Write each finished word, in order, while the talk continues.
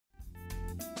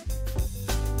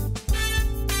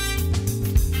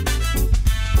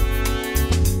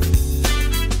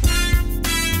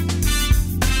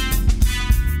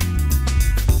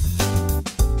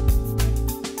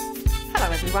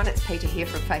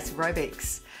here from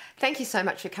FACEROBICS. Thank you so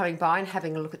much for coming by and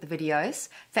having a look at the videos.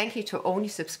 Thank you to all new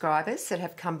subscribers that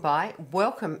have come by.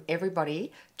 Welcome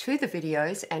everybody to the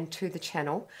videos and to the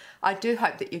channel. I do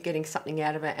hope that you're getting something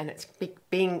out of it and it's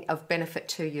being of benefit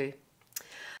to you.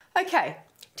 Okay,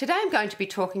 today I'm going to be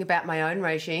talking about my own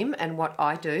regime and what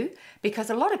I do, because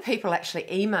a lot of people actually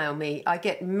email me. I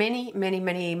get many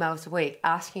emails a week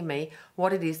asking me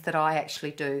what it is that I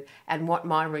actually do and what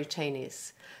my routine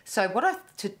is. So what I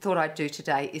thought I'd do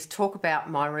today is talk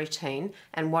about my routine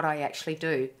and what I actually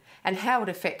do and how it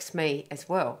affects me as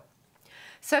well.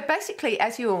 So basically,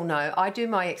 as you all know, I do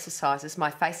my exercises,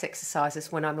 my face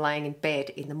exercises, when I'm laying in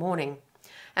bed in the morning.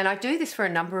 And I do this for a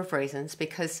number of reasons,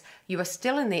 because you are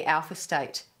still in the alpha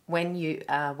state when you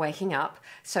are waking up,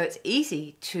 so it's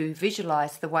easy to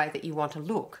visualize the way that you want to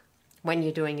look when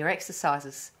you're doing your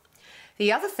exercises.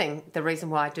 The other thing, the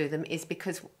reason why I do them, is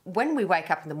because when we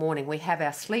wake up in the morning, we have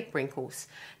our sleep wrinkles.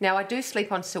 Now, I do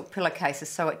sleep on silk pillowcases,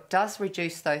 so it does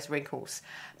reduce those wrinkles,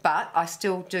 but I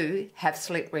still do have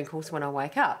sleep wrinkles when I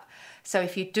wake up. So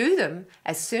if you do them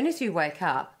as soon as you wake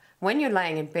up, when you're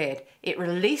laying in bed, it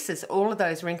releases all of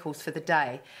those wrinkles for the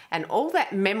day, and all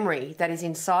that memory that is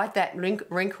inside that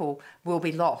wrinkle will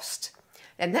be lost.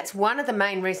 And that's one of the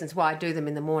main reasons why I do them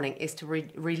in the morning, is to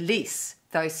release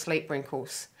those sleep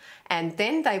wrinkles. And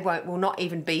then they will not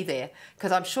even be there,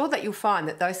 because I'm sure that you'll find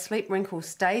that those sleep wrinkles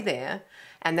stay there,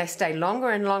 and they stay longer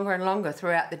and longer and longer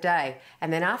throughout the day.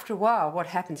 And then after a while, what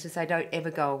happens is they don't ever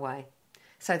go away.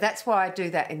 So that's why I do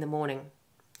that in the morning.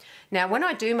 Now, when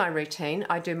I do my routine,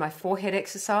 I do my forehead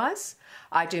exercise,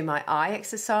 I do my eye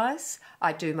exercise,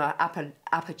 I do my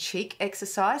upper cheek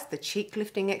exercise, the cheek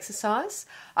lifting exercise,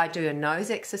 I do a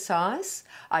nose exercise,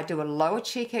 I do a lower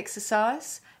cheek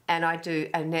exercise, and I do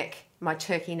a neck, my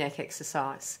turkey neck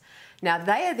exercise. Now,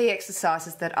 they are the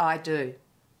exercises that I do.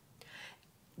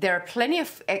 There are plenty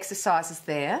of exercises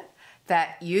there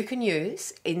that you can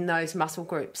use in those muscle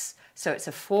groups. So it's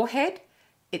a forehead,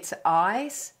 it's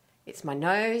eyes, it's my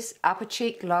nose, upper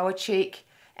cheek, lower cheek,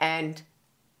 and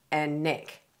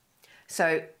neck.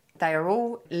 So they are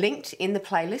all linked in the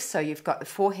playlist. So you've got the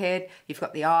forehead, you've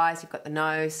got the eyes, you've got the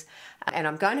nose. And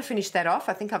I'm going to finish that off.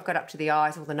 I think I've got up to the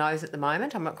eyes or the nose at the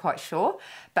moment. I'm not quite sure.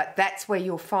 But that's where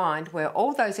you'll find where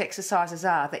all those exercises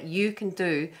are that you can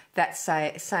do that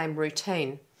same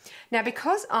routine. Now,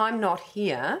 because I'm not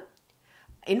here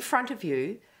in front of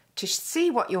you to see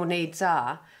what your needs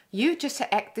are, you just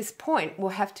at this point will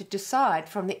have to decide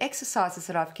from the exercises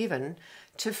that I've given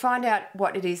to find out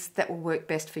what it is that will work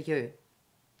best for you.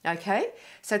 Okay?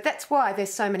 So that's why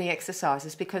there's so many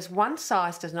exercises, because one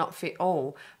size does not fit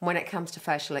all when it comes to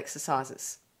facial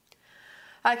exercises.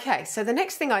 Okay, so the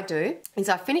next thing I do is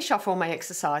I finish off all my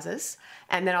exercises,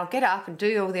 and then I'll get up and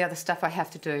do all the other stuff I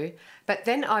have to do, but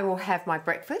then I will have my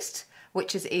breakfast,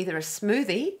 which is either a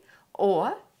smoothie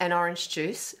or an orange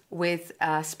juice with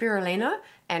spirulina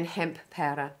and hemp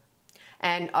powder,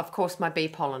 and of course my bee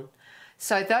pollen.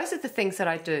 So those are the things that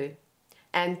I do,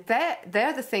 and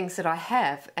they're the things that I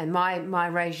have, and my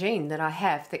regime that I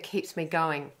have that keeps me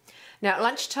going. Now at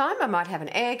lunchtime I might have an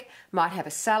egg, might have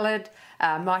a salad,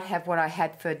 might have what I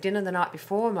had for dinner the night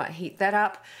before, might heat that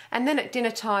up, and then at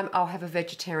dinner time I'll have a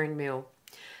vegetarian meal.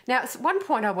 Now, at one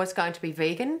point I was going to be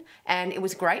vegan, and it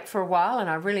was great for a while and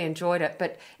I really enjoyed it,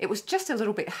 but it was just a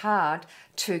little bit hard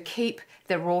to keep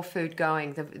the raw food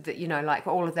going, you know, like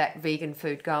all of that vegan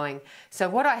food going. So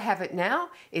what I have it now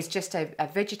is just a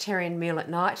vegetarian meal at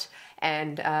night,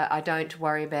 and I don't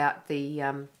worry about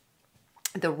the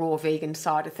raw vegan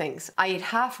side of things. I eat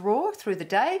half raw through the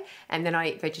day, and then I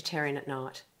eat vegetarian at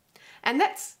night. And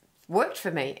that's worked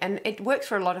for me, and it works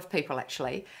for a lot of people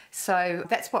actually. So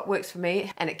that's what works for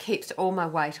me, and it keeps all my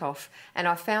weight off. And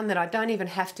I found that I don't even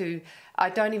have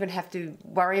to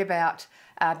worry about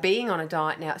being on a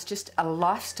diet now. It's just a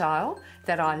lifestyle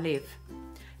that I live.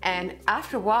 And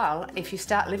after a while, if you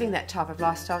start living that type of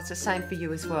lifestyle, it's the same for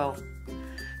you as well.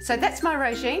 So that's my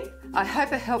regime. I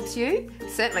hope it helps you.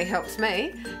 It certainly helps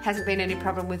me. Hasn't been any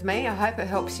problem with me. I hope it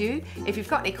helps you. If you've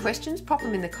got any questions, pop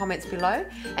them in the comments below,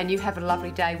 and you have a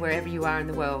lovely day wherever you are in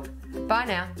the world. Bye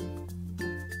now.